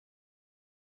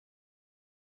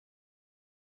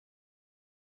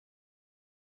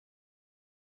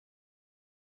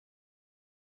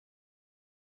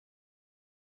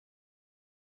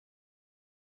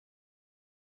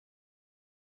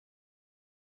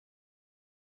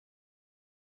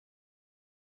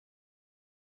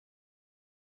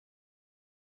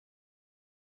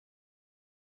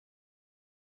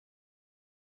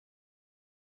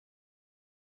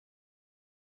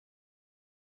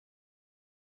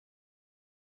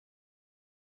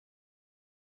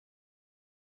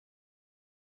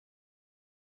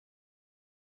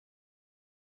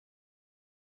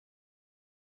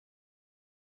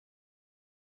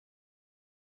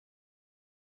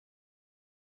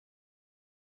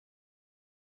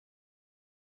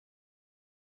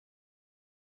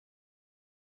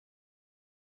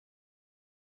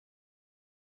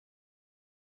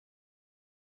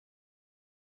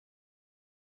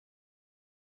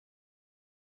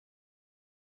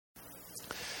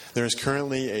There is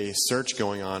currently a search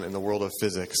going on in the world of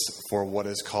physics for what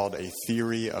is called a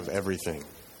theory of everything.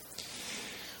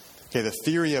 Okay, the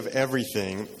theory of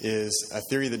everything is a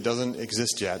theory that doesn't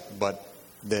exist yet, but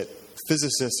that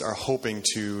physicists are hoping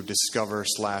to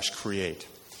discover/create.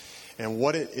 And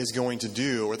what it is going to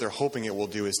do, or what they're hoping it will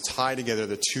do, is tie together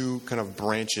the two kind of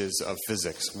branches of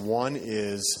physics. One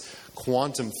is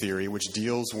quantum theory, which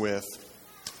deals with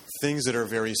things that are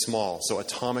very small, so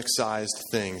atomic-sized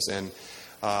things, and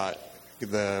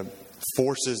the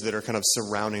forces that are kind of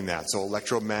surrounding that. So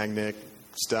electromagnetic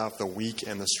stuff, the weak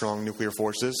and the strong nuclear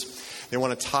forces. They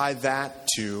want to tie that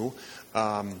to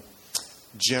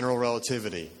general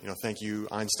relativity. Thank you,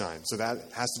 Einstein. So that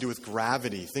has to do with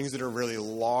gravity, things that are really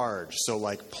large, so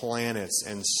like planets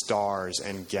and stars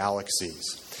and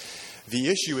galaxies. The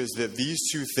issue is that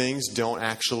these two things don't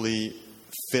actually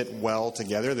fit well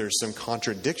together. There's some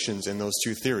contradictions in those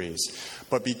two theories.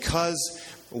 But because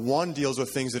one deals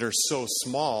with things that are so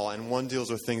small and one deals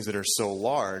with things that are so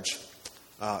large,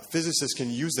 physicists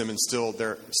can use them and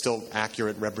they're still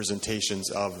accurate representations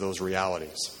of those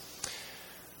realities.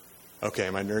 Okay,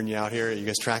 am I nerding you out here? Are you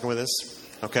guys tracking with this?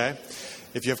 Okay.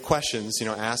 If you have questions,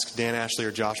 ask Dan Ashley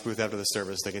or Josh Booth after the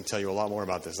service. They can tell you a lot more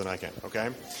about this than I can. Okay.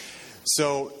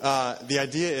 So the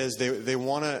idea is they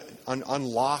want to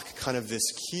unlock kind of this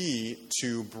key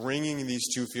to bringing these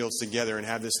two fields together and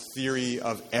have this theory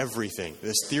of everything.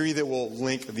 This theory that will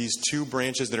link these two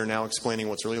branches that are now explaining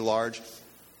what's really large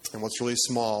and what's really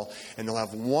small. And they'll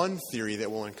have one theory that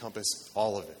will encompass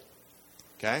all of it.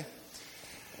 Okay?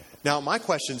 Now, my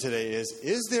question today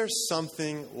is there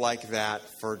something like that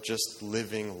for just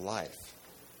living life?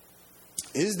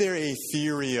 Is there a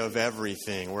theory of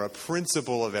everything or a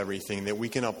principle of everything that we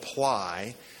can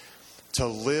apply to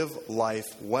live life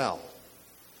well?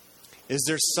 Is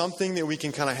there something that we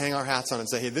can kind of hang our hats on and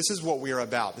say, hey, this is what we are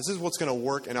about. This is what's going to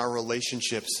work in our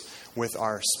relationships with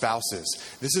our spouses.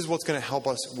 This is what's going to help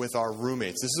us with our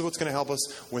roommates. This is what's going to help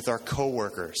us with our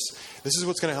coworkers. This is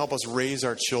what's going to help us raise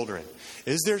our children.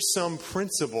 Is there some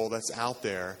principle that's out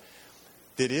there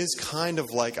that is kind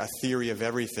of like a theory of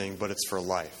everything, but it's for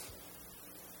life?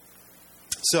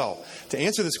 So, to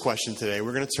answer this question today,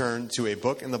 we're going to turn to a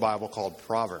book in the Bible called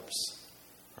Proverbs.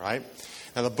 All right?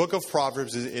 Now, the book of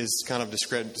Proverbs is kind of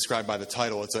described by the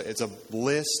title. It's a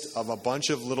list of a bunch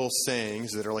of little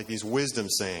sayings that are like these wisdom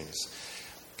sayings.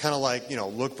 Kind of like,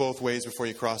 look both ways before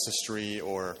you cross the street,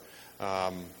 or,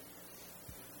 a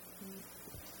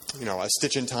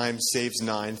stitch in time saves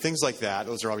 9, things like that.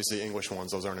 Those are obviously English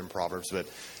ones. Those aren't in Proverbs, but,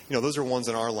 those are ones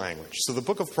in our language. So the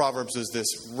book of Proverbs is this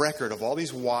record of all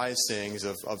these wise sayings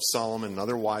of Solomon and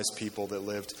other wise people that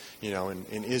lived,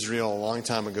 in Israel a long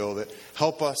time ago that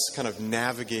help us kind of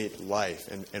navigate life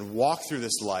and walk through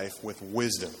this life with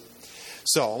wisdom.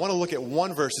 So I want to look at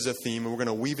one verse as a theme, and we're going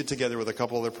to weave it together with a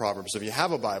couple other Proverbs. So if you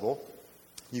have a Bible,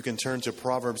 you can turn to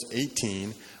Proverbs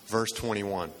 18, verse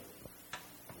 21.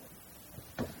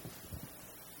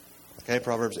 Okay,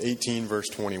 Proverbs 18, verse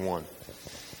 21.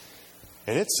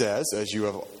 And it says, as you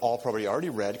have all probably already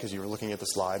read because you were looking at the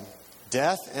slide,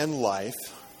 death and life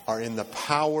are in the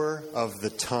power of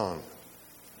the tongue,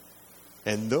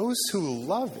 and those who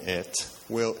love it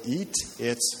will eat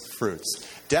its fruits.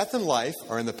 Death and life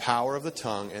are in the power of the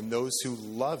tongue, and those who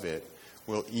love it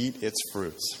will eat its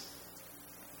fruits.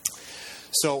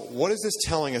 So what is this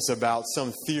telling us about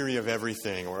some theory of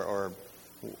everything, or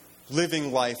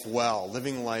living life well,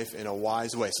 living life in a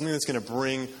wise way, something that's going to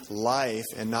bring life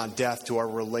and not death to our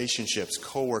relationships,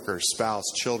 coworkers, spouse,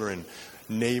 children,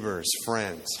 neighbors,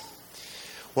 friends?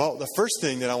 Well, the first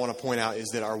thing that I want to point out is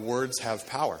that our words have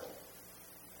power.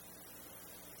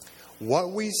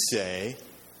 What we say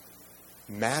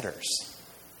matters.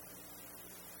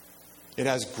 It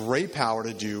has great power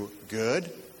to do good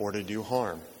or to do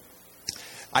harm.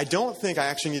 I don't think I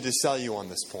actually need to sell you on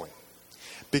this point,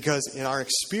 because in our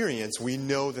experience, we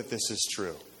know that this is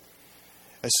true.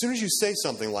 As soon as you say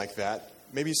something like that,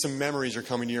 maybe some memories are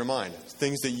coming to your mind.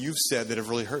 Things that you've said that have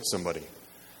really hurt somebody.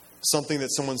 Something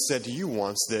that someone said to you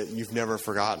once that you've never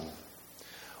forgotten.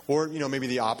 Or, maybe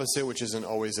the opposite, which isn't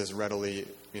always as readily,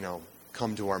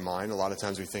 come to our mind. A lot of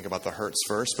times we think about the hurts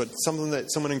first, but something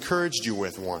that someone encouraged you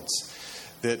with once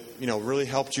that, really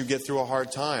helped you get through a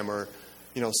hard time, or,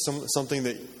 something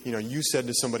that, you said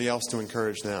to somebody else to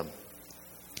encourage them.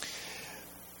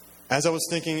 As I was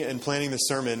thinking and planning the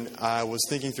sermon, I was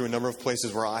thinking through a number of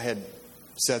places where I had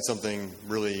said something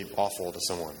really awful to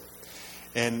someone.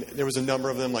 And there was a number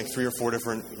of them, like 3 or 4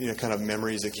 different, kind of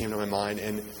memories that came to my mind.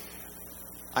 And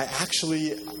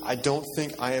I don't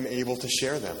think I am able to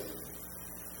share them.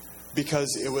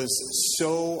 because it was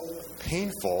so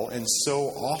painful and so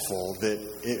awful that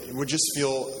it would just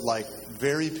feel like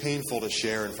very painful to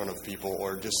share in front of people,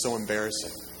 or just so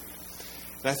embarrassing.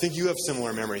 And I think you have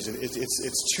similar memories.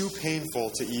 It's too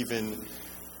painful to even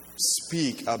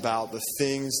speak about the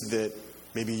things that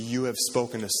maybe you have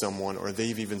spoken to someone, or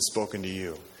they've even spoken to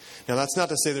you. Now, that's not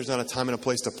to say there's not a time and a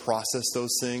place to process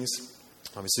those things.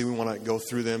 Obviously, we want to go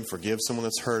through them, forgive someone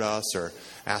that's hurt us, or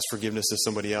ask forgiveness to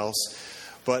somebody else.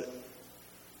 But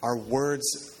our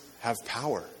words have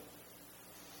power.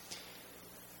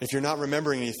 If you're not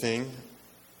remembering anything,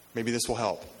 maybe this will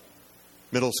help.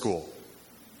 Middle school.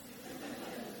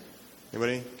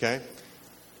 Anybody? Okay.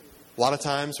 A lot of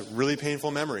times, really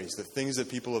painful memories, the things that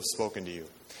people have spoken to you.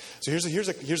 So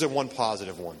here's a one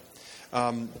positive one.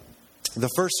 The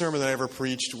first sermon that I ever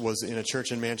preached was in a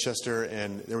church in Manchester,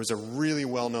 and there was a really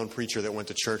well-known preacher that went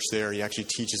to church there. He actually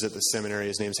teaches at the seminary.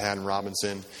 His name's Haddon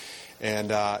Robinson.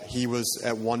 And he was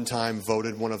at one time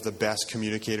voted one of the best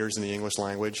communicators in the English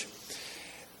language.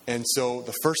 And so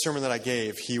the first sermon that I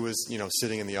gave, he was,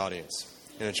 sitting in the audience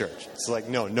in a church. It's like,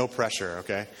 no pressure,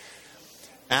 okay?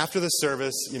 After the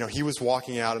service, he was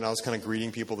walking out, and I was kind of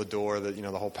greeting people at the door,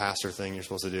 the whole pastor thing you're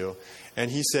supposed to do.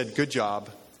 And he said, "Good job,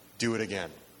 do it again."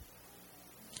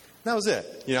 That was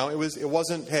it. It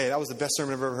wasn't, "Hey, that was the best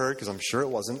sermon I've ever heard," because I'm sure it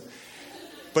wasn't.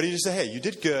 But he just said, "Hey, you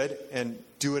did good, and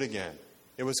do it again."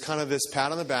 It was kind of this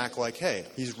pat on the back, like, hey,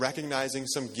 he's recognizing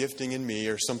some gifting in me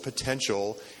or some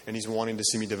potential, and he's wanting to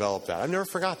see me develop that. I've never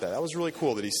forgot that. That was really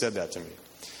cool that he said that to me.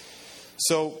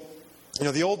 So,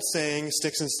 the old saying,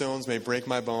 "Sticks and stones may break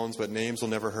my bones, but names will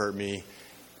never hurt me,"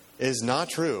 is not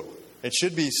true. It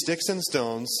should be, "Sticks and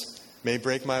stones may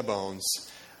break my bones,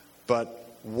 but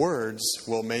words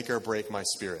will make or break my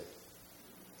spirit."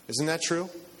 Isn't that true?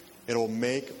 It'll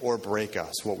make or break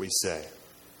us, what we say.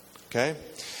 Okay?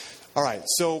 All right,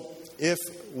 so if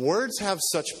words have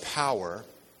such power,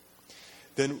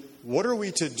 then what are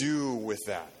we to do with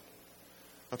that?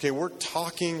 Okay, we're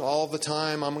talking all the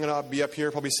time. I'm going to be up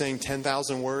here probably saying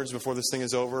 10,000 words before this thing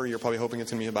is over. You're probably hoping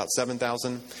it's going to be about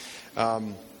 7,000.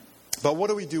 But what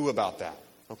do we do about that?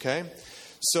 Okay?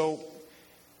 So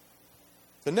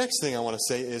the next thing I want to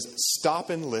say is stop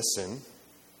and listen.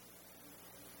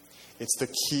 It's the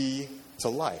key to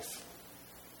life.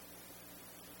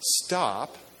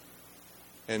 Stop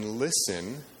and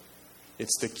listen.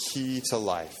 It's the key to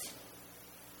life.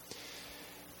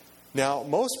 Now,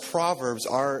 most proverbs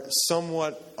are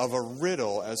somewhat of a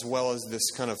riddle, as well as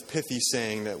this kind of pithy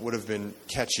saying that would have been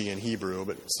catchy in Hebrew,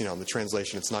 but the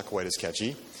translation, it's not quite as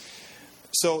catchy.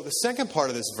 So the second part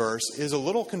of this verse is a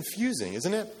little confusing,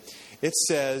 isn't it? It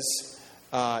says,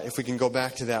 if we can go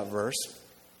back to that verse,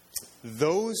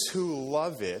 "Those who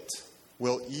love it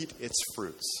will eat its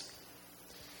fruits."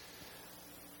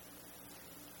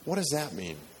 What does that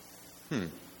mean?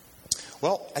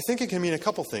 Well, I think it can mean a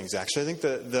couple things, actually. I think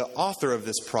the author of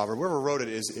this proverb, whoever wrote it,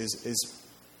 is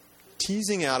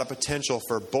teasing out a potential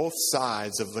for both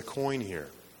sides of the coin here.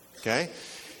 Okay?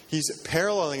 He's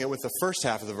paralleling it with the first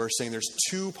half of the verse, saying there's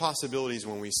two possibilities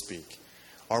when we speak.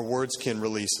 Our words can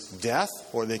release death,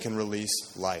 or they can release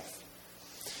life.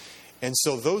 And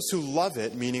so those who love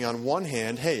it, meaning on one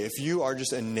hand, hey, if you are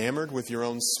just enamored with your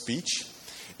own speech,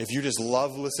 if you just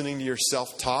love listening to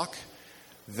yourself talk,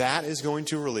 that is going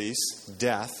to release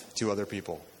death to other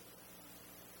people.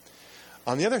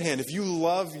 On the other hand, if you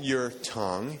love your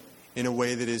tongue in a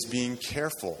way that is being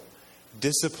careful,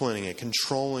 disciplining it,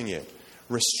 controlling it,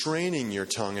 restraining your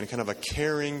tongue in kind of a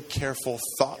caring, careful,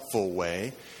 thoughtful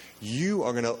way, you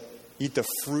are going to eat the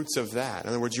fruits of that. In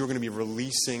other words, you're going to be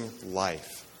releasing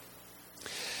life.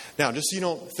 Now, just so you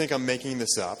don't think I'm making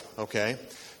this up, okay?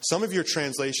 Some of your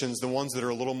translations, the ones that are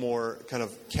a little more kind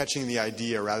of catching the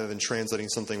idea rather than translating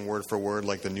something word for word,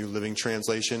 like the New Living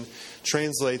Translation,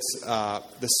 translates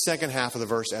the second half of the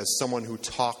verse as someone who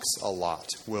talks a lot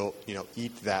will,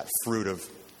 eat that fruit of,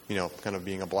 kind of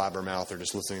being a blabbermouth or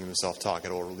just listening to himself talk.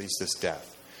 It will release this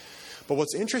death. But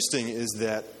what's interesting is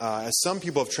that, as some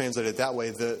people have translated it that way,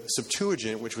 the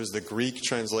Septuagint, which was the Greek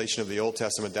translation of the Old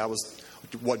Testament, that was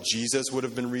what Jesus would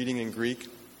have been reading in Greek,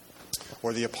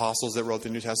 or the apostles that wrote the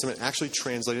New Testament, actually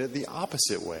translated it the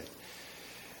opposite way.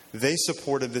 They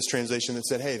supported this translation that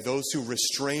said, hey, those who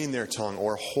restrain their tongue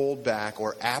or hold back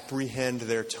or apprehend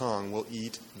their tongue will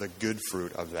eat the good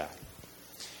fruit of that.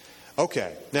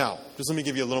 Okay, now, just let me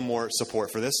give you a little more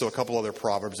support for this. So a couple other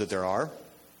proverbs that there are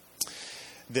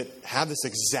that have this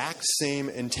exact same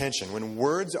intention. When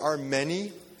words are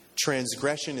many,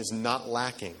 transgression is not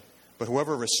lacking. But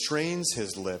whoever restrains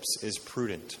his lips is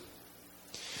prudent.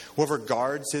 Whoever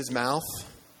guards his mouth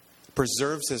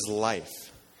preserves his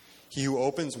life. He who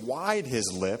opens wide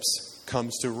his lips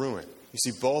comes to ruin. You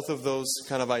see both of those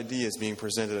kind of ideas being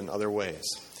presented in other ways.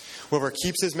 Whoever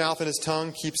keeps his mouth and his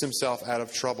tongue keeps himself out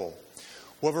of trouble.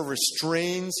 Whoever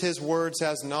restrains his words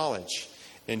has knowledge,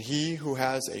 and he who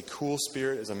has a cool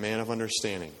spirit is a man of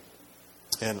understanding.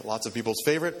 And lots of people's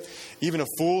favorite, even a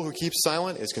fool who keeps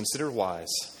silent is considered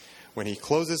wise. When he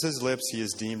closes his lips, he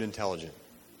is deemed intelligent.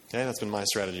 Okay, that's been my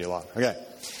strategy a lot. Okay,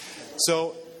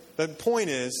 so the point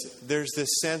is, there's this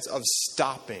sense of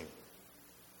stopping.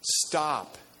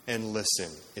 Stop and listen.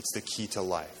 It's the key to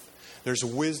life. There's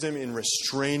wisdom in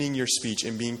restraining your speech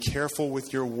and being careful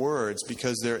with your words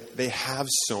because they have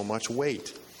so much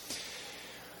weight.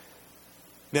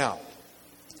 Now,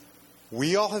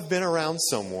 we all have been around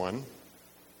someone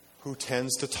who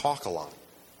tends to talk a lot.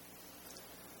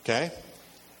 Okay?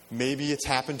 Maybe it's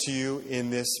happened to you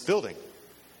in this building.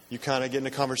 You kind of get in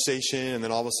a conversation and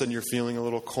then all of a sudden you're feeling a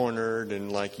little cornered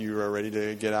and like you are ready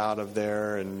to get out of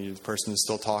there and the person is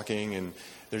still talking and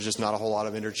there's just not a whole lot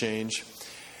of interchange.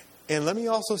 And let me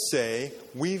also say,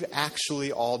 we've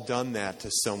actually all done that to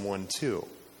someone too.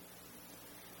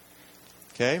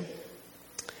 Okay?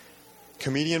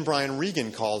 Comedian Brian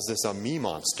Regan calls this a me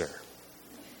monster.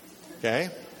 Okay?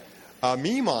 A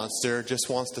me monster just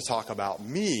wants to talk about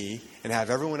me and have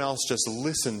everyone else just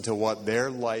listen to what their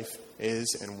life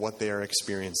is and what they are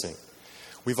experiencing.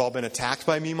 We've all been attacked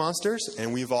by me monsters,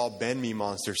 and we've all been me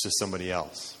monsters to somebody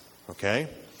else. Okay?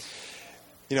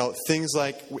 You know, things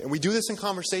like, we do this in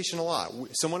conversation a lot.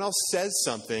 Someone else says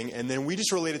something, and then we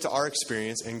just relate it to our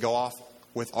experience and go off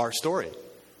with our story.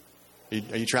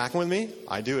 Are you tracking with me?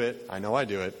 I do it. I know I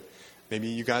do it. Maybe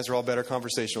you guys are all better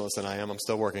conversationalists than I am. I'm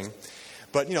still working.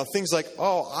 But, you know, things like,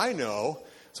 oh, I know.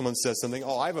 Someone says something,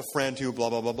 oh, I have a friend who blah,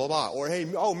 blah, blah, blah, blah. Or, hey,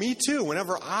 oh, me too.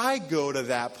 Whenever I go to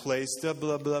that place, blah,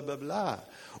 blah, blah, blah, blah.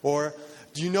 Or,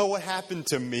 do you know what happened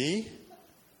to me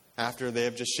after they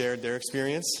have just shared their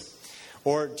experience?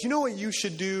 Or, do you know what you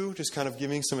should do? Just kind of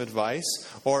giving some advice.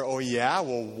 Or, oh, yeah,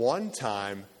 well, one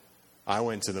time I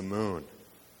went to the moon.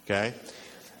 Okay?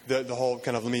 The whole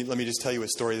kind of, let me just tell you a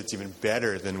story that's even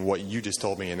better than what you just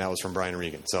told me, and that was from Brian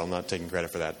Regan. So I'm not taking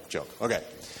credit for that joke. Okay.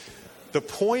 The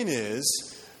point is,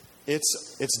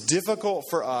 it's difficult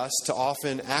for us to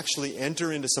often actually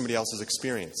enter into somebody else's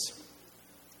experience.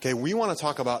 Okay, we want to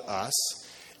talk about us,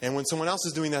 and when someone else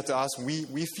is doing that to us,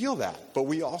 we feel that, but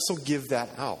we also give that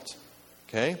out.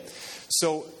 Okay?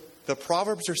 So the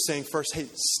Proverbs are saying first, hey,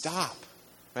 stop.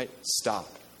 Right? Stop.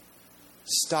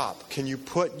 Stop. Can you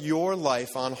put your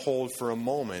life on hold for a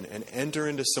moment and enter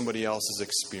into somebody else's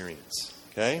experience?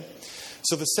 Okay?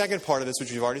 So the second part of this,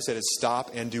 which we've already said, is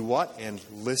stop and do what? And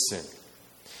listen.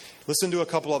 Listen to a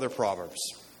couple other Proverbs.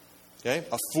 Okay?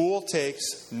 A fool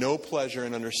takes no pleasure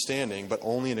in understanding, but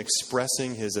only in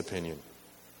expressing his opinion.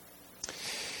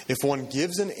 If one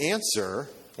gives an answer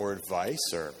or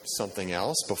advice or something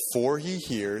else before he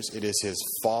hears, it is his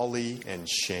folly and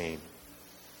shame.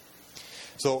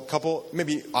 So a couple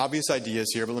maybe obvious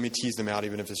ideas here, but let me tease them out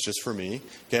even if it's just for me.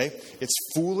 Okay? It's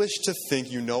foolish to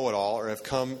think you know it all or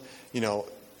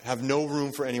have no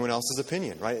room for anyone else's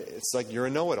opinion, right? It's like you're a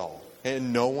know-it-all,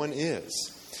 and no one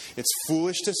is. It's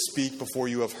foolish to speak before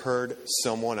you have heard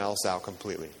someone else out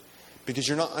completely, because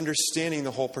you're not understanding the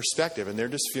whole perspective, and they're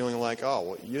just feeling like, oh,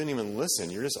 well, you didn't even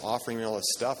listen. You're just offering me all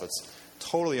this stuff that's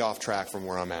totally off track from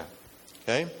where I'm at.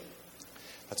 Okay?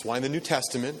 That's why in the New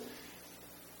Testament,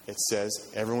 it says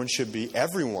everyone should be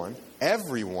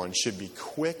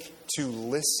quick to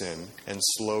listen and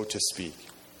slow to speak.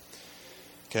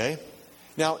 Okay?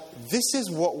 Now, this is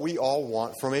what we all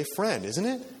want from a friend, isn't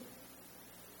it?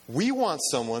 We want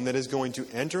someone that is going to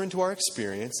enter into our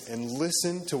experience and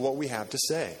listen to what we have to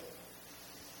say.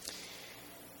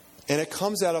 And it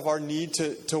comes out of our need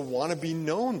to want to be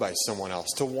known by someone else,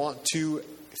 to want to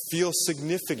feel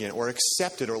significant or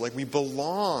accepted or like we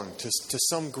belong to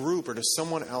some group or to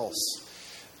someone else.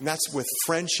 And that's with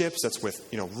friendships, that's with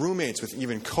roommates, with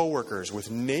even coworkers, with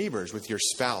neighbors, with your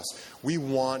spouse. We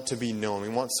want to be known. We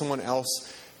want someone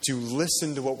else to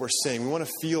listen to what we're saying. We want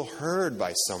to feel heard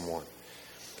by someone.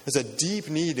 There's a deep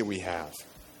need that we have.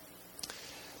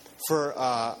 For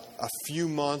a few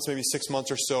months, maybe 6 months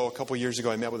or so, a couple years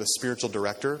ago, I met with a spiritual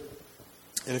director.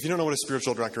 And if you don't know what a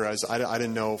spiritual director is, I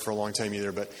didn't know for a long time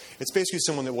either, but it's basically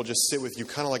someone that will just sit with you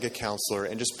kind of like a counselor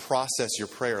and just process your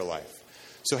prayer life.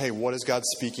 So, hey, what is God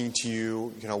speaking to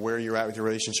you? Where you're at with your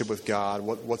relationship with God,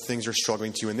 what things are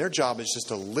struggling to you. And their job is just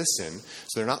to listen.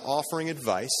 So they're not offering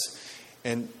advice.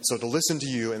 And so to listen to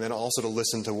you and then also to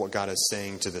listen to what God is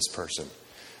saying to this person.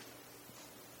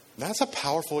 That's a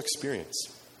powerful experience.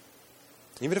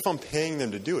 Even if I'm paying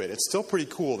them to do it, it's still pretty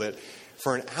cool that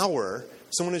for an hour,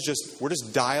 we're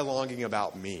just dialoguing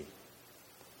about me.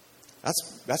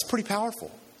 That's pretty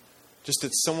powerful. Just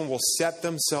that someone will set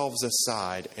themselves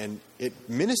aside, and it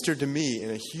ministered to me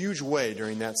in a huge way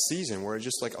during that season where it's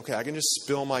just like, okay, I can just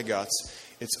spill my guts.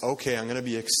 It's okay. I'm going to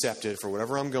be accepted for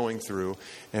whatever I'm going through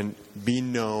and be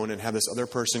known and have this other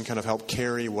person kind of help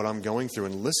carry what I'm going through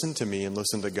and listen to me and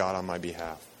listen to God on my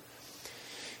behalf.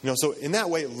 So in that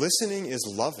way, listening is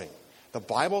loving. The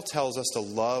Bible tells us to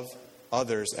love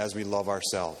others as we love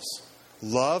ourselves.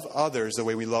 Love others the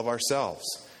way we love ourselves.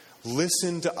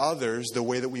 Listen to others the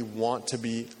way that we want to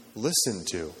be listened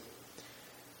to.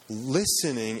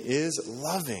 Listening is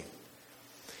loving.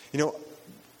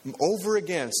 Over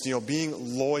against,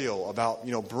 being loyal about,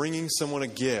 bringing someone a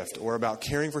gift or about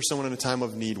caring for someone in a time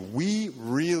of need, we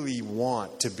really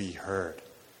want to be heard.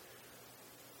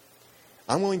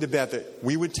 I'm willing to bet that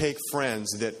we would take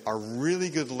friends that are really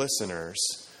good listeners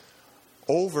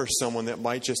over someone that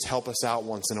might just help us out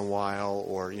once in a while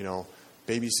or,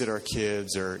 babysit our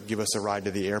kids or give us a ride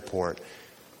to the airport.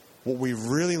 What we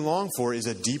really long for is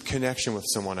a deep connection with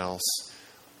someone else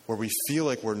where we feel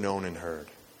like we're known and heard.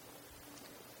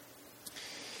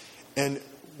 And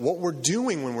what we're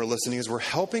doing when we're listening is we're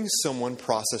helping someone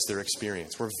process their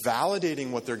experience. We're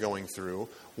validating what they're going through.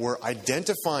 We're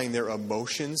identifying their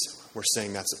emotions. We're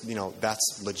saying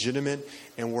that's legitimate,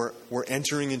 and we're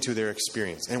entering into their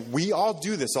experience. And we all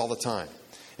do this all the time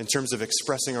in terms of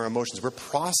expressing our emotions. We're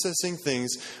processing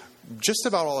things just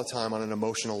about all the time on an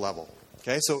emotional level.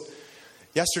 Okay, so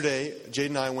yesterday, Jade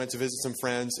and I went to visit some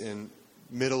friends in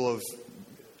middle of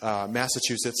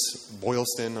Massachusetts,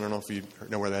 Boylston. I don't know if you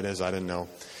know where that is. I didn't know.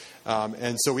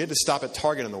 And so we had to stop at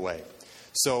Target on the way.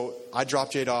 So I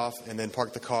dropped Jade off and then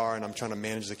parked the car, and I'm trying to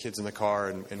manage the kids in the car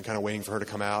and kind of waiting for her to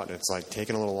come out. And it's like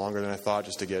taking a little longer than I thought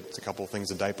just to get a couple of things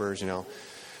of diapers,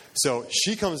 So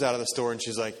she comes out of the store and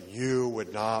she's like, "You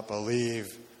would not believe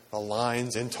the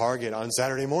lines in Target on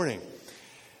Saturday morning."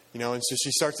 And so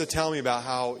she starts to tell me about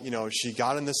how, she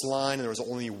got in this line and there was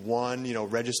only one,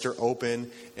 register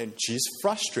open, and she's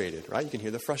frustrated, right? You can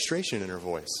hear the frustration in her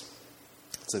voice.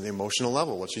 It's at the emotional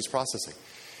level, what she's processing.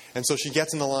 And so she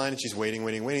gets in the line and she's waiting.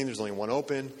 There's only one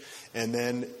open. And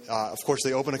then, of course,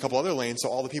 they open a couple other lanes. So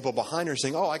all the people behind her are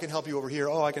saying, "Oh, I can help you over here.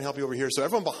 Oh, I can help you over here." So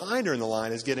everyone behind her in the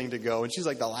line is getting to go. And she's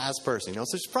like the last person, so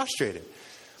she's frustrated.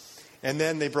 And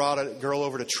then they brought a girl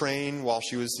over to train while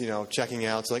she was, checking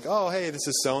out. It's like, "Oh, hey, this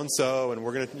is so-and-so. And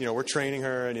we're going to, we're training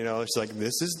her." And, she's like,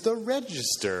 "This is the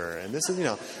register. And this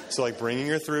is, so like bringing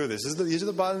her through. These are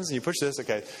the buttons. And you push this.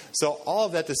 Okay. So all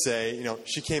of that to say,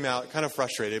 she came out kind of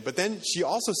frustrated. But then she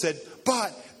also said,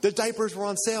 "But the diapers were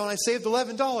on sale and I saved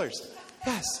 $11.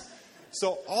 Yes.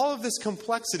 So all of this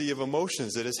complexity of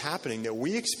emotions that is happening that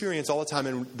we experience all the time.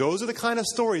 And those are the kind of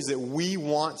stories that we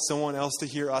want someone else to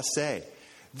hear us say.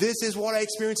 "This is what I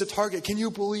experienced at Target. Can you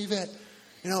believe it?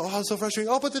 Oh, it's so frustrating.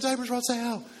 Oh, but the diapers were on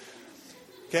sale."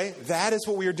 Okay, that is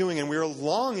what we are doing. And we are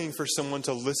longing for someone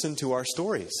to listen to our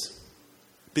stories.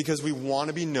 Because we want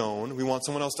to be known. We want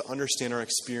someone else to understand our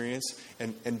experience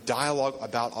and dialogue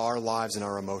about our lives and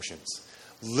our emotions.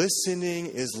 Listening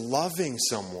is loving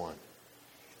someone.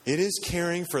 It is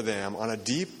caring for them on a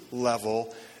deep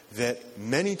level that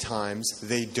many times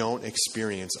they don't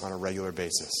experience on a regular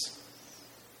basis.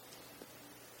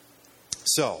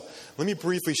 So, let me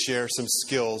briefly share some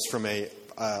skills from a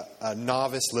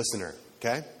novice listener,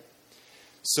 okay?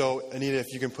 So, Anita,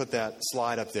 if you can put that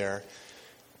slide up there.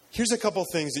 Here's a couple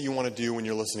things that you want to do when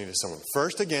you're listening to someone.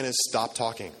 First, again, is stop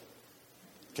talking,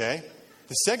 okay?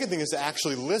 The second thing is to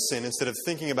actually listen instead of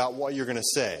thinking about what you're going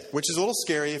to say, which is a little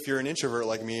scary if you're an introvert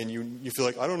like me and you feel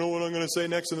like, "I don't know what I'm going to say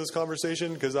next in this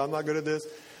conversation because I'm not good at this,"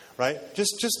 right?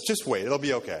 Just wait. It'll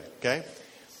be okay, okay?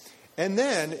 And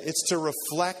then it's to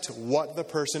reflect what the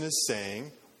person is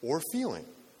saying or feeling.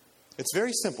 It's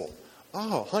very simple.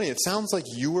 "Oh, honey, it sounds like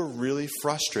you were really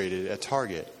frustrated at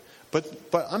Target. But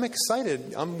I'm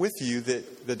excited. I'm with you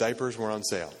that the diapers were on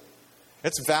sale."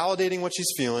 It's validating what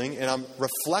she's feeling, and I'm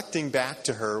reflecting back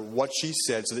to her what she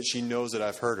said so that she knows that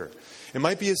I've heard her. It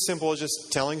might be as simple as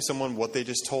just telling someone what they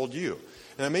just told you.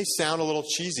 And it may sound a little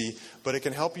cheesy, but it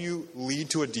can help you lead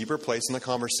to a deeper place in the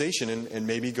conversation and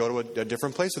maybe go to a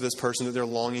different place with this person that they're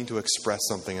longing to express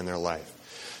something in their life.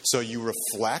 So you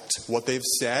reflect what they've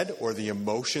said or the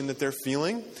emotion that they're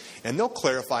feeling, and they'll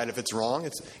clarify it if it's wrong.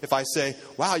 If I say,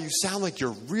 "Wow, you sound like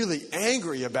you're really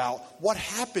angry about what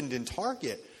happened in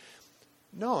Target."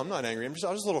 No, I'm not angry. I'm just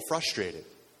a little frustrated.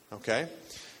 Okay?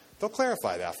 They'll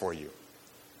clarify that for you.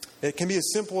 It can be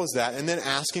as simple as that. And then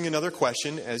asking another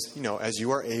question as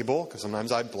you are able, because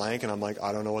sometimes I blank and I'm like,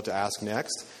 I don't know what to ask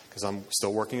next because I'm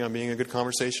still working on being a good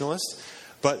conversationalist.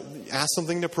 But ask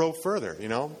something to probe further,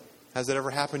 Has that ever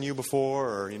happened to you before?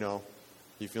 Or,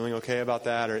 You feeling okay about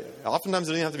that? Or oftentimes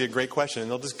it doesn't have to be a great question, and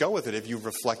they'll just go with it if you've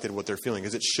reflected what they're feeling,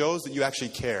 because it shows that you actually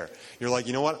care. You're like,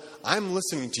 you know what? I'm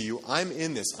listening to you. I'm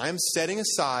in this. I'm setting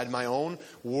aside my own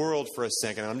world for a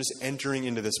second. I'm just entering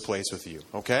into this place with you.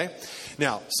 Okay?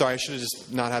 Now, sorry, I should have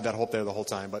just not had that hope there the whole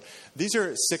time, but these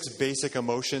are 6 basic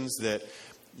emotions that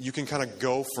you can kind of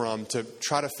go from to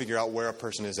try to figure out where a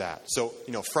person is at. So,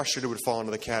 frustrated would fall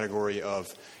into the category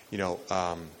of,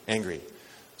 angry.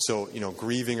 So,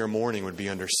 grieving or mourning would be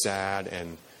under sad,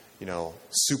 and,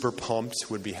 super pumped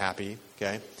would be happy,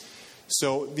 okay?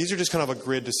 So these are just kind of a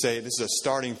grid to say this is a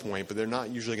starting point, but they're not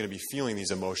usually going to be feeling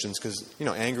these emotions because,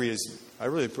 angry is a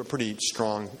pretty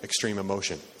strong, extreme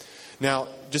emotion. Now,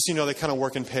 just so you know, they kind of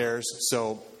work in pairs.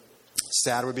 So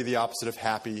sad would be the opposite of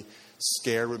happy.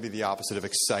 Scared would be the opposite of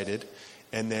excited.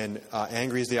 And then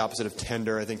angry is the opposite of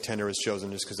tender. I think tender was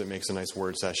chosen just because it makes a nice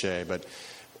word sachet, but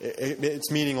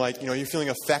it's meaning like, you're feeling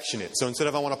affectionate. So instead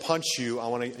of I want to punch you, I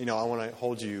want to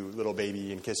hold you, little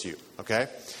baby, and kiss you. Okay?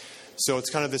 So it's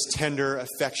kind of this tender,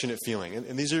 affectionate feeling.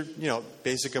 And these are,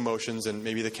 basic emotions, and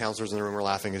maybe the counselors in the room are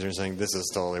laughing as they're saying, this is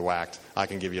totally whacked. I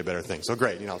can give you a better thing. So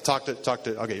great, talk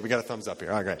to, okay, we got a thumbs up here.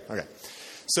 All right, great, okay.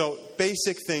 So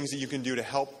basic things that you can do to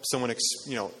help someone,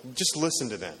 just listen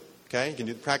to them. Okay? You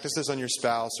can practice this on your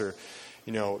spouse or,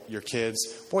 your kids.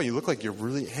 Boy, you look like you're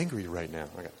really angry right now.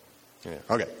 Okay. Yeah.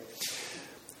 Okay.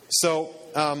 So,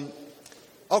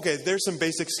 there's some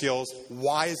basic skills.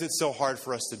 Why is it so hard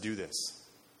for us to do this?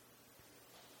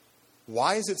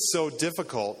 Why is it so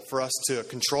difficult for us to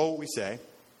control what we say,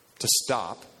 to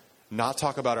stop, not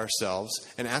talk about ourselves,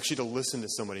 and actually to listen to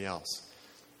somebody else?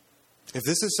 If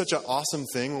this is such an awesome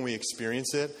thing when we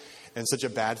experience it, and such a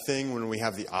bad thing when we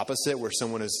have the opposite, where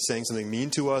someone is saying something mean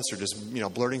to us, or just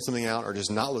blurting something out, or just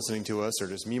not listening to us, or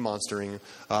just me-monstering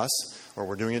us, or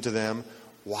we're doing it to them,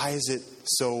 why is it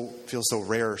feel so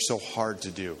rare or so hard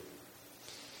to do?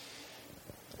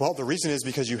 Well, the reason is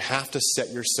because you have to set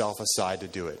yourself aside to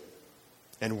do it.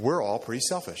 And we're all pretty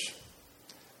selfish.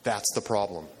 That's the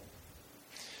problem.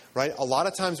 Right? A lot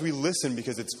of times we listen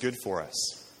because it's good for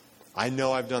us. I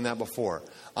know I've done that before.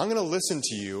 I'm going to listen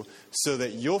to you so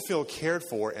that you'll feel cared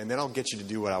for, and then I'll get you to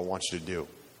do what I want you to do.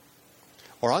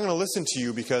 Or I'm going to listen to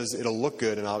you because it'll look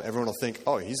good, and everyone will think,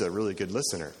 oh, he's a really good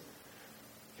listener.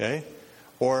 Okay?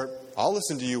 Or I'll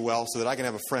listen to you well so that I can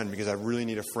have a friend because I really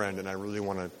need a friend, and I really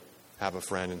want to have a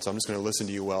friend, and so I'm just going to listen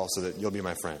to you well so that you'll be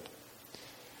my friend.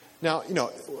 Now,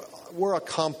 we're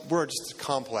just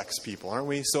complex people, aren't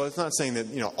we? So it's not saying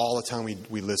that, all the time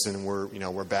we listen and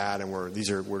we're bad and we're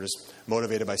just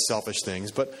motivated by selfish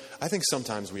things, but I think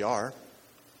sometimes we are.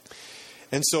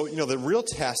 And so, the real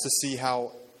test to see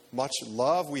how much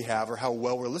love we have or how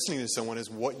well we're listening to someone is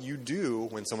what you do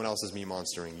when someone else is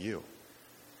me-monstering you.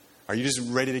 Are you just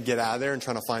ready to get out of there and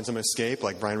trying to find some escape?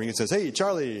 Like Brian Regan says, hey,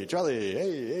 Charlie,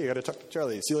 hey, you got to talk to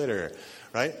Charlie. See you later,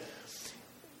 right?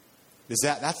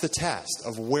 That's the test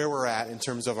of where we're at in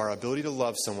terms of our ability to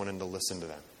love someone and to listen to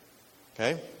them.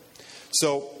 Okay?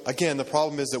 So, again, the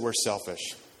problem is that we're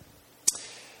selfish.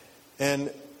 And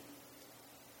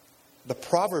the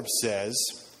proverb says,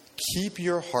 keep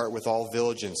your heart with all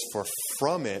diligence, for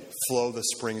from it flow the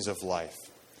springs of life.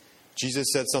 Jesus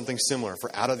said something similar,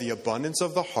 for out of the abundance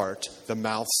of the heart, the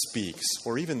mouth speaks,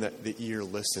 or even the ear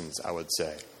listens, I would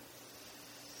say.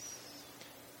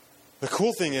 The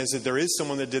cool thing is that there is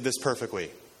someone that did this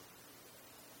perfectly.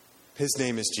 His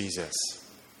name is Jesus.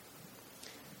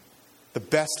 The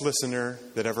best listener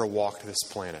that ever walked this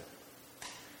planet.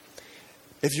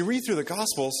 If you read through the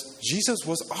Gospels, Jesus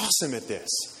was awesome at this.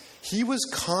 He was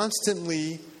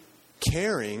constantly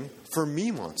caring for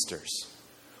me-monsters,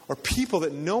 or people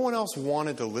that no one else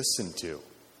wanted to listen to.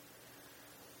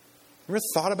 Ever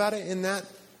thought about it in that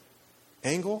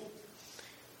angle?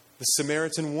 The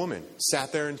Samaritan woman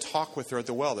sat there and talked with her at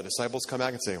the well. The disciples come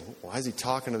back and say, why is he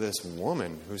talking to this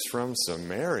woman who's from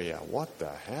Samaria? What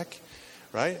the heck?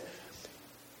 Right?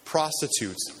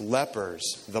 Prostitutes, lepers,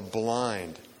 the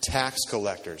blind, tax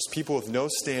collectors, people with no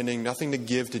standing, nothing to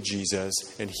give to Jesus,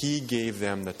 and he gave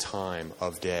them the time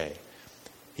of day.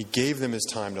 He gave them his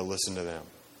time to listen to them.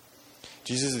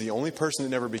 Jesus is the only person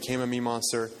that never became a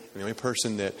me-monster, and the only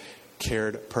person that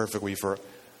cared perfectly for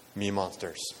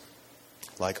me-monsters.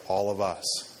 Like all of us.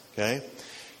 Okay?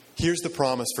 Here's the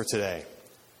promise for today.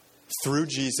 Through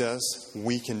Jesus,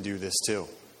 we can do this too.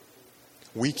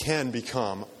 We can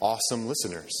become awesome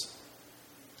listeners.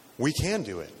 We can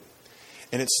do it.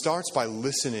 And it starts by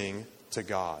listening to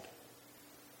God.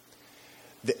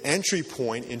 The entry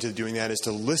point into doing that is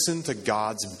to listen to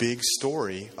God's big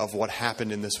story of what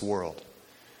happened in this world.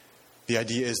 The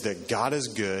idea is that God is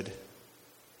good,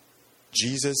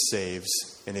 Jesus saves,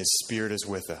 and his Spirit is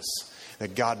with us.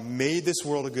 that God made this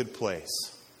world a good place,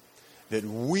 that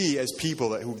we as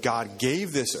people who God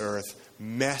gave this earth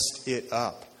messed it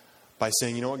up by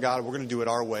saying, you know what, God, we're going to do it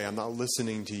our way. I'm not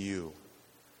listening to you.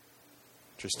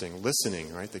 Interesting.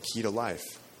 Listening, right? The key to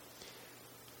life.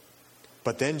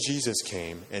 But then Jesus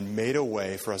came and made a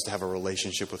way for us to have a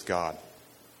relationship with God.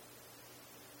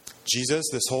 Jesus,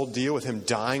 this whole deal with him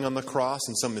dying on the cross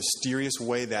in some mysterious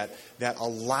way, that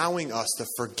allowing us the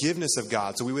forgiveness of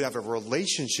God so we would have a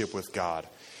relationship with God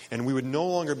and we would no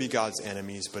longer be God's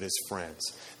enemies but his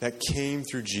friends. That came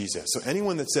through Jesus. So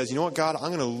anyone that says, you know what, God,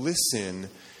 I'm going to listen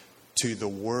to the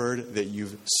word that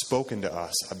you've spoken to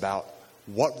us about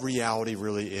what reality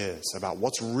really is, about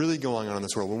what's really going on in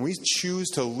this world. When we choose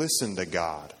to listen to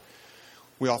God,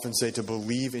 we often say to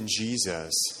believe in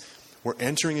Jesus, we're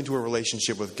entering into a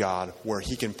relationship with God where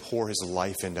he can pour his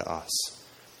life into us.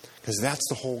 Because that's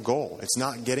the whole goal. It's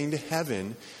not getting to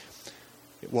heaven.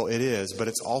 Well, it is, but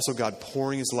it's also God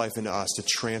pouring his life into us to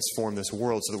transform this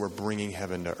world so that we're bringing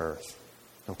heaven to earth.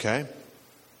 Okay?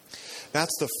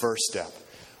 That's the first step.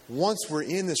 Once we're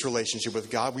in this relationship with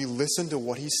God, we listen to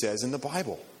what he says in the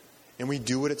Bible. And we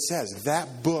do what it says.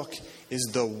 That book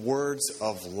is the words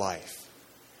of life.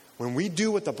 When we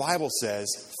do what the Bible says,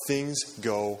 things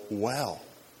go well.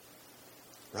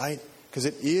 Right? Because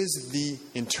it is the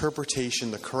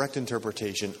interpretation, the correct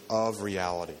interpretation of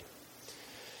reality.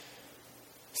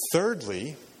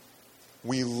 Thirdly,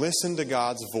 we listen to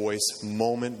God's voice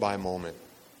moment by moment.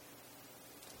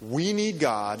 We need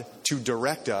God to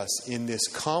direct us in this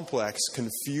complex,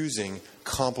 confusing,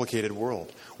 complicated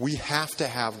world. We have to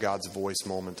have God's voice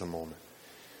moment to moment.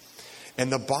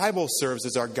 And the Bible serves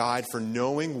as our guide for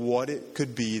knowing what it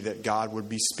could be that God would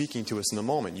be speaking to us in the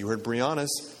moment. You heard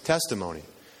Brianna's testimony.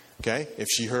 Okay? If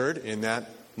she heard in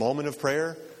that moment of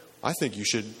prayer, I think you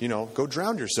should, go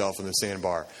drown yourself in the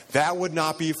sandbar. That would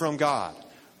not be from God,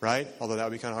 right? Although that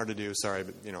would be kind of hard to do. Sorry,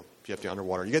 but, if you have to be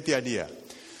underwater. You get the idea.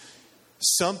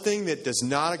 Something that does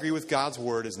not agree with God's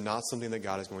word is not something that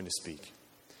God is going to speak.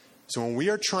 So when we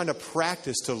are trying to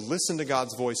practice to listen to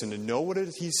God's voice and to know what it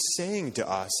is he's saying to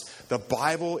us, the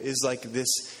Bible is like this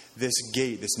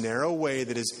gate, this narrow way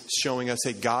that is showing us,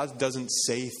 hey, God doesn't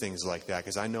say things like that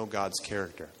because I know God's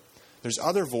character. There's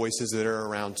other voices that are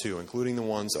around too, including the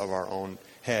ones of our own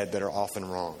head that are often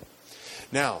wrong.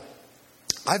 Now,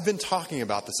 I've been talking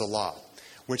about this a lot,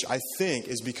 which I think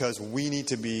is because we need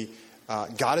to be,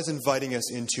 God is inviting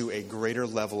us into a greater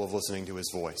level of listening to his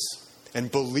voice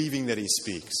and believing that he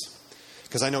speaks.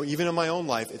 Because I know even in my own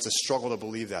life, it's a struggle to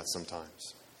believe that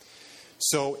sometimes.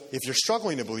 So if you're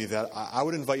struggling to believe that, I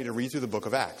would invite you to read through the book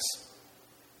of Acts.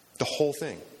 The whole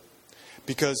thing.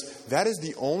 Because that is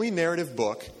the only narrative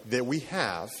book that we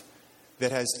have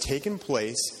that has taken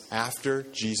place after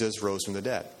Jesus rose from the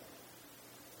dead.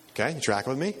 Okay, you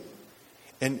tracking with me?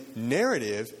 And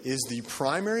narrative is the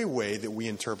primary way that we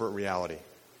interpret reality.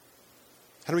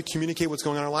 How do we communicate what's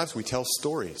going on in our lives? We tell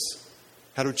stories.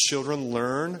 How do children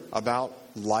learn about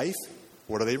life?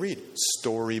 What do they read?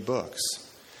 Story books.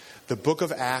 The book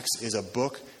of Acts is a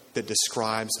book that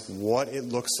describes what it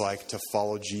looks like to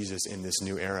follow Jesus in this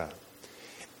new era.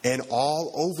 And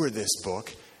all over this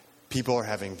book, people are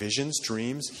having visions,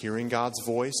 dreams, hearing God's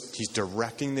voice. He's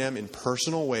directing them in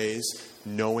personal ways,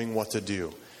 knowing what to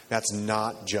do. That's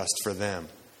not just for them.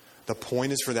 The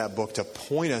point is for that book to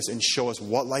point us and show us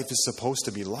what life is supposed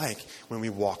to be like when we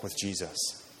walk with Jesus.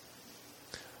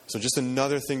 So just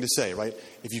another thing to say, right?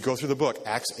 If you go through the book,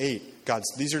 Acts 8,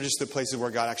 these are just the places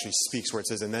where God actually speaks, where it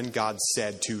says, and then God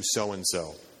said to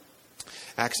so-and-so.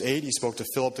 Acts 8, he spoke to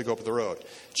Philip to go up the road.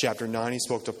 Chapter 9, he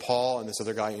spoke to Paul and this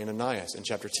other guy, Ananias. In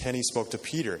chapter 10, he spoke to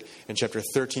Peter. In chapter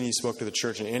 13, he spoke to the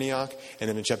church in Antioch. And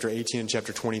then in chapter 18 and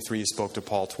chapter 23, he spoke to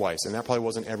Paul twice. And that probably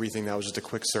wasn't everything. That was just a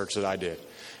quick search that I did.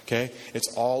 Okay?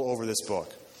 It's all over this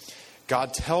book.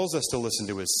 God tells us to listen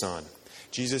to his son.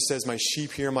 Jesus says, my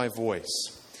sheep hear my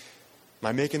voice. Am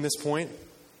I making this point?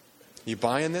 You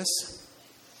buying this?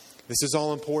 This is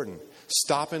all important.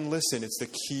 Stop and listen. It's the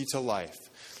key to life.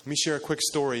 Let me share a quick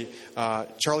story.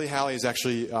 Charlie Halley is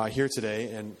actually here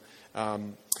today, and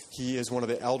he is one of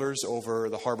the elders over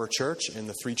the Harbor Church and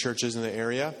the 3 churches in the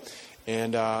area.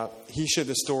 And he shared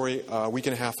this story a week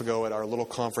and a half ago at our little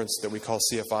conference that we call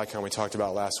CFICon we talked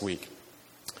about last week.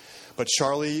 But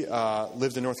Charlie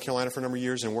lived in North Carolina for a number of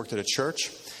years and worked at a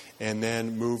church, and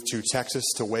then moved to Texas,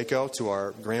 to Waco, to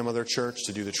our grandmother church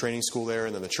to do the training school there,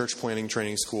 and then the church planting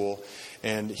training school.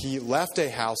 And he left a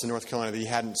house in North Carolina that he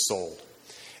hadn't sold.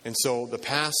 And so the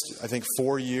past, I think,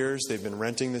 4 years, they've been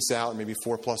renting this out, maybe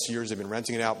 4+ years they've been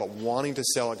renting it out, but wanting to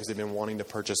sell it because they've been wanting to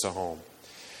purchase a home.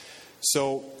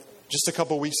 So Just a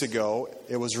couple weeks ago,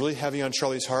 it was really heavy on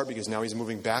Charlie's heart because now he's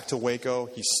moving back to Waco.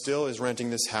 He still is renting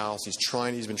this house. He's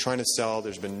been trying to sell.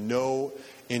 There's been no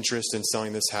interest in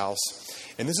selling this house.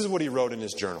 And this is what he wrote in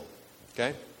his journal.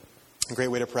 Okay? A great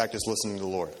way to practice listening to the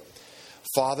Lord.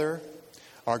 Father,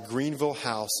 our Greenville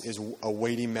house is a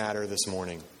weighty matter this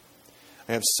morning.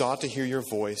 I have sought to hear your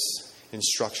voice,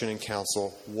 instruction, and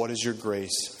counsel. What is your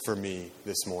grace for me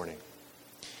this morning?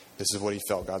 This is what he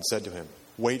felt God said to him.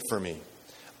 Wait for me.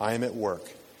 I am at work.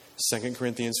 2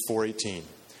 Corinthians 4:18,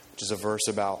 which is a verse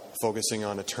about focusing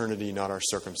on eternity, not our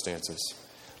circumstances.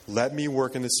 Let me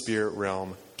work in the spirit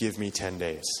realm. Give me 10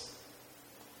 days.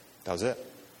 That was it.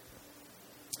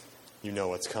 You know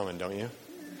what's coming, don't you?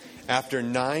 After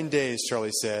 9 days,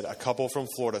 Charlie said, a couple from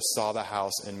Florida saw the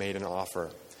house and made an offer.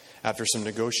 After some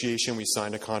negotiation, we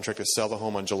signed a contract to sell the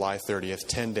home on July 30th,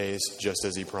 10 days, just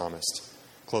as he promised.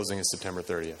 Closing is September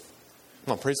 30th.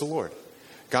 Come on, praise the Lord.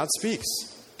 God speaks,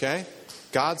 okay?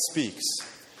 God speaks.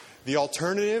 The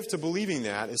alternative to believing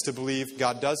that is to believe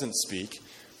God doesn't speak.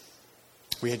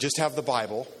 We just have the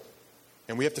Bible,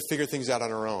 and we have to figure things out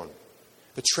on our own.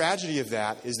 The tragedy of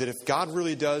that is that if God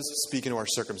really does speak into our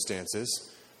circumstances,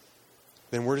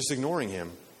 then we're just ignoring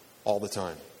him all the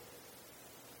time.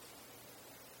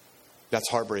 That's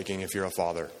heartbreaking if you're a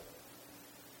father.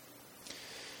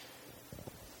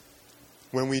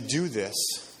 When we do this,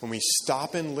 when we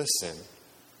stop and listen,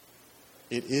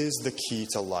 it is the key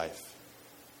to life.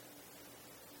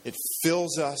 It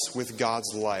fills us with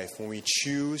God's life when we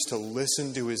choose to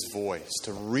listen to his voice,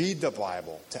 to read the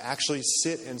Bible, to actually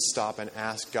sit and stop and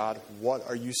ask God, what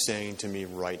are you saying to me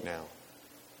right now?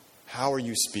 How are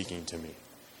you speaking to me?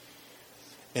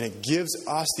 And it gives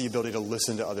us the ability to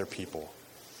listen to other people.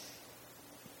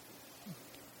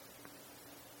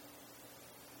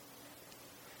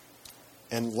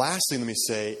 And lastly, let me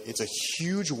say, it's a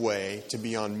huge way to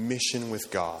be on mission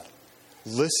with God.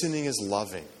 Listening is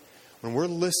loving. When we're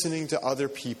listening to other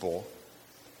people,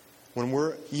 when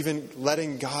we're even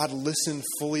letting God listen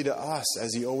fully to us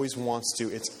as he always wants to,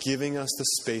 it's giving us the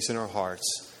space in our hearts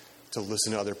to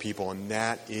listen to other people. And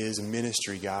that is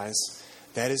ministry, guys.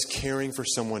 That is caring for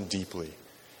someone deeply.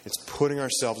 It's putting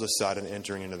ourselves aside and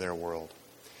entering into their world.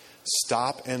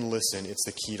 Stop and listen. It's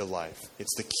the key to life.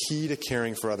 It's the key to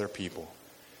caring for other people.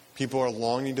 People are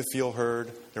longing to feel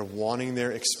heard. They're wanting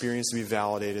their experience to be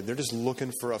validated. They're just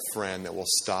looking for a friend that will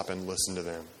stop and listen to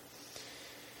them.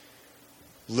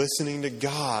 Listening to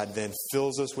God then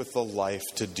fills us with the life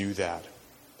to do that.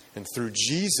 And through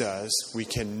Jesus, we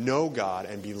can know God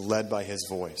and be led by his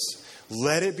voice.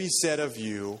 Let it be said of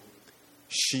you,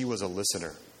 she was a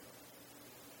listener.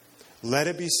 Let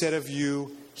it be said of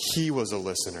you, he was a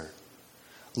listener.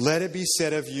 Let it be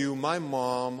said of you, my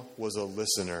mom was a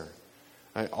listener.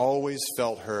 I always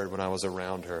felt heard when I was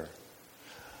around her.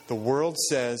 The world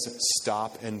says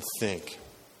stop and think.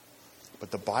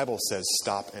 But the Bible says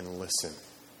stop and listen.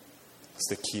 It's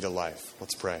the key to life.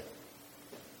 Let's pray.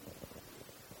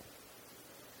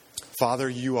 Father,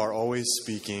 you are always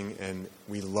speaking and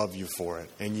we love you for it.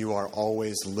 And you are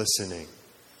always listening.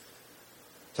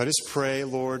 So I just pray,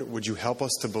 Lord, would you help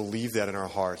us to believe that in our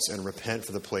hearts and repent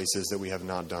for the places that we have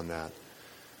not done that.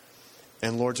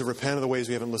 And Lord, to repent of the ways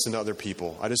we haven't listened to other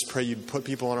people. I just pray you'd put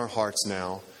people on our hearts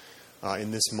now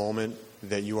in this moment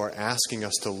that you are asking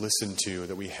us to listen to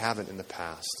that we haven't in the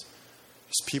past.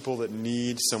 Just people that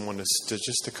need someone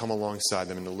to come alongside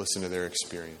them and to listen to their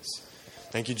experience.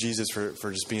 Thank you, Jesus,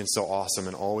 for just being so awesome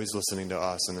and always listening to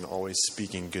us and then always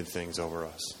speaking good things over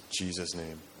us. In Jesus'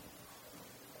 name.